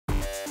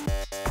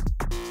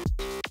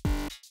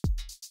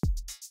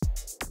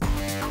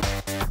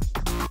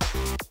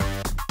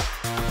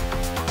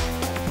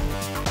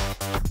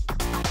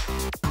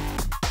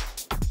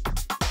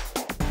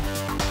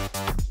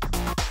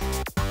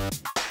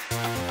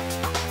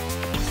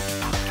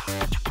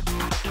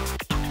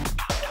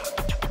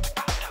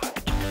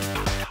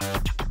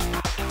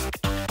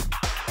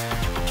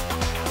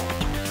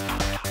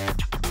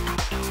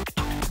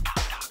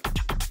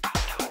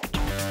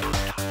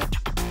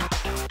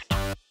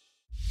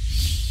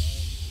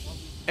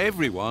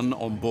Everyone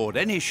on board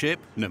any ship,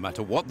 no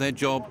matter what their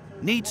job,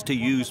 needs to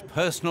use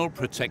personal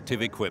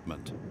protective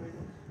equipment.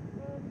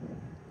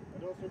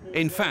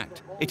 In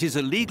fact, it is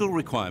a legal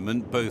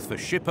requirement both for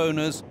ship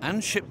owners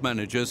and ship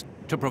managers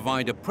to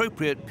provide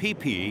appropriate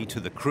PPE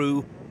to the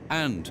crew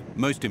and,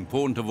 most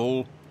important of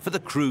all, for the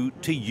crew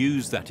to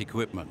use that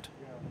equipment.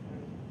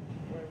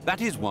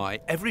 That is why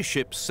every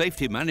ship's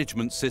safety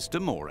management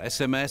system, or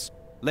SMS,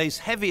 lays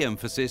heavy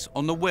emphasis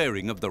on the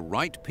wearing of the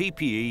right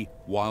PPE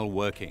while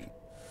working.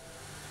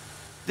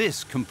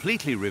 This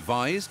completely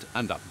revised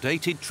and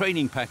updated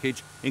training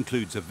package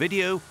includes a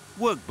video,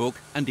 workbook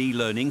and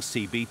e-learning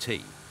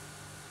CBT.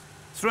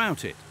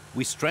 Throughout it,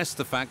 we stress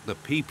the fact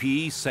that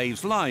PPE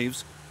saves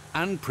lives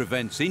and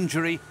prevents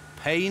injury,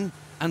 pain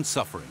and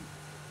suffering.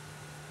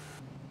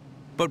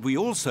 But we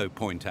also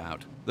point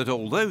out that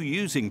although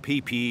using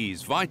PPE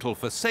is vital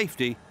for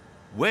safety,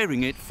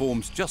 wearing it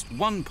forms just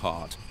one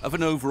part of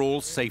an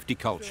overall safety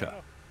culture.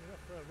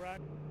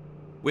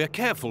 We are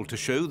careful to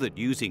show that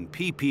using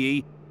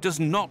PPE does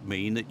not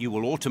mean that you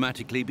will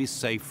automatically be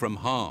safe from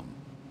harm.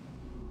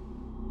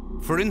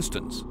 For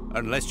instance,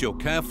 unless you're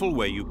careful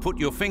where you put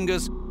your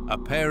fingers, a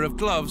pair of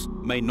gloves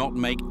may not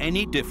make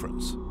any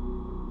difference.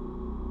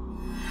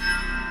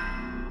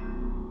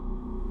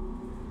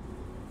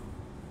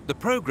 The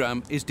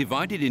program is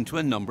divided into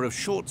a number of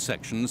short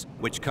sections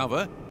which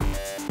cover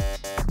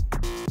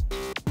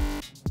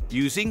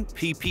using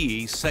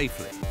PPE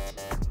safely,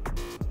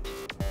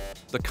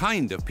 the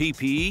kind of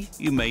PPE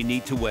you may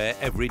need to wear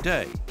every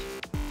day,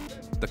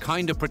 the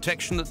kind of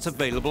protection that's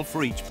available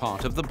for each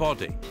part of the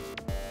body,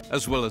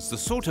 as well as the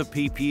sort of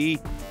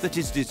PPE that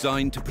is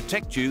designed to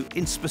protect you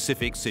in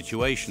specific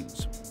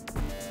situations.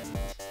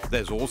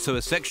 There's also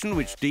a section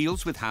which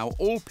deals with how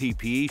all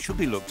PPE should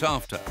be looked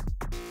after,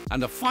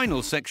 and a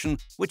final section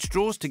which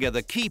draws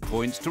together key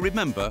points to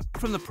remember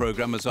from the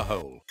program as a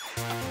whole.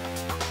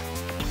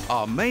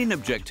 Our main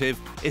objective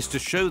is to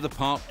show the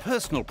part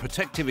personal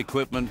protective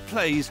equipment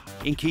plays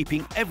in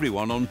keeping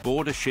everyone on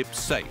board a ship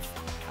safe,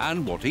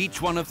 and what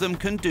each one of them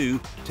can do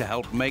to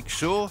help make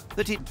sure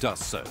that it does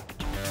so.